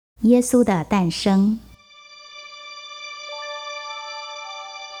耶稣的诞生。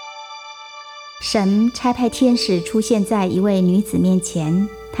神差派天使出现在一位女子面前，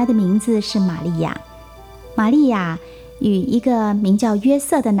她的名字是玛利亚。玛利亚与一个名叫约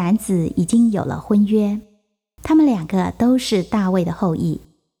瑟的男子已经有了婚约，他们两个都是大卫的后裔。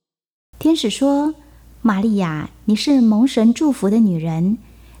天使说：玛利亚，你是蒙神祝福的女人，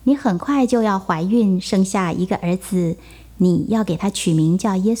你很快就要怀孕，生下一个儿子，你要给他取名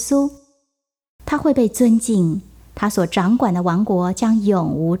叫耶稣。他会被尊敬，他所掌管的王国将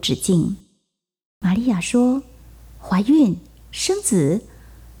永无止境。玛利亚说：怀孕生子，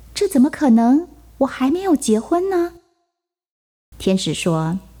这怎么可能？我还没有结婚呢。天使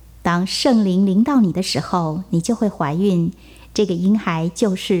说：当圣灵临到你的时候，你就会怀孕，这个婴孩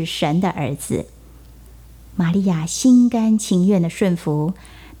就是神的儿子。玛利亚心甘情愿地顺服，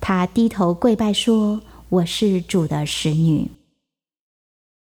她低头跪拜说：我是主的使女。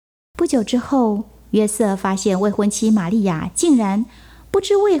不久之后，约瑟发现未婚妻玛利亚竟然不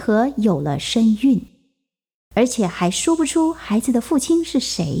知为何有了身孕，而且还说不出孩子的父亲是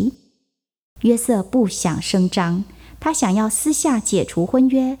谁。约瑟不想声张，他想要私下解除婚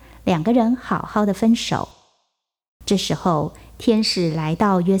约，两个人好好的分手。这时候，天使来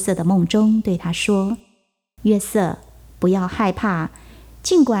到约瑟的梦中，对他说：约瑟，不要害怕，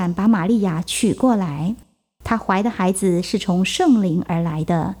尽管把玛利亚娶过来，她怀的孩子是从圣灵而来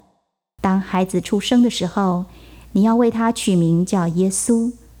的。当孩子出生的时候，你要为他取名叫耶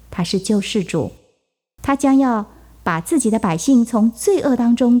稣，他是救世主，他将要把自己的百姓从罪恶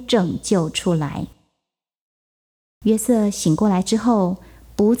当中拯救出来。约瑟醒过来之后，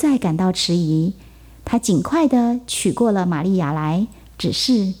不再感到迟疑，他尽快地娶过了玛利亚来，只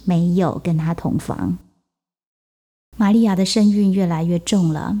是没有跟她同房。玛利亚的身孕越来越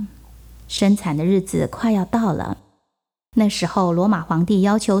重了，生产的日子快要到了。那时候，罗马皇帝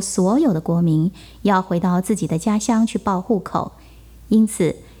要求所有的国民要回到自己的家乡去报户口，因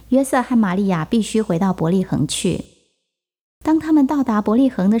此约瑟和玛利亚必须回到伯利恒去。当他们到达伯利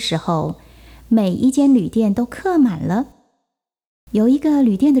恒的时候，每一间旅店都客满了。有一个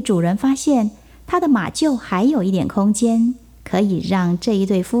旅店的主人发现他的马厩还有一点空间，可以让这一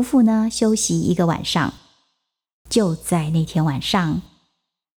对夫妇呢休息一个晚上。就在那天晚上，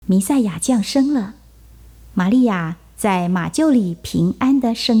弥赛亚降生了，玛利亚在马厩里平安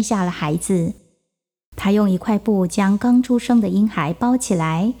地生下了孩子。她用一块布将刚出生的婴孩包起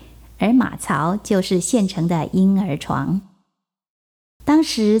来，而马槽就是现成的婴儿床。当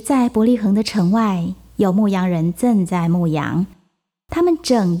时在伯利恒的城外，有牧羊人正在牧羊，他们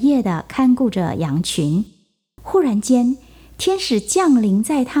整夜地看顾着羊群。忽然间，天使降临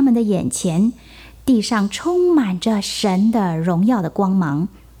在他们的眼前，地上充满着神的荣耀的光芒，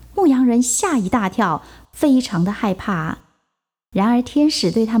牧羊人吓一大跳，非常的害怕。然而天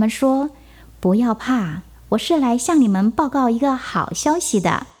使对他们说：不要怕，我是来向你们报告一个好消息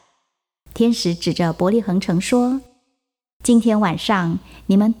的。天使指着伯利恒城说：今天晚上，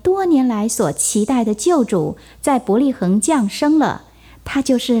你们多年来所期待的救主在伯利恒降生了，他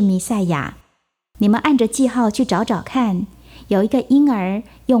就是弥赛亚。你们按着记号去找找看，有一个婴儿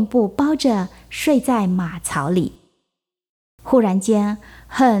用布包着睡在马槽里。忽然间，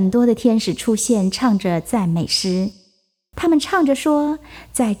很多的天使出现，唱着赞美诗。他们唱着说：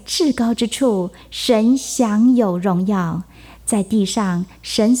在至高之处，神享有荣耀；在地上，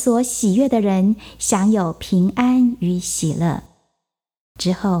神所喜悦的人享有平安与喜乐。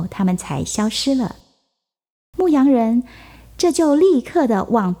之后，他们才消失了。牧羊人这就立刻地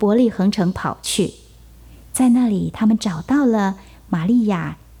往伯利恒城跑去。在那里，他们找到了玛利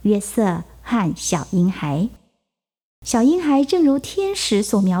亚、约瑟和小婴孩。小婴孩正如天使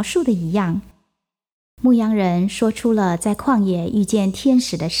所描述的一样。牧羊人说出了在旷野遇见天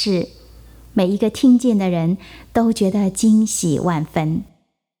使的事，每一个听见的人都觉得惊喜万分。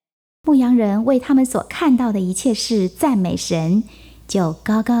牧羊人为他们所看到的一切事赞美神，就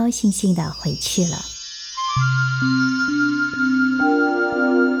高高兴兴地回去了。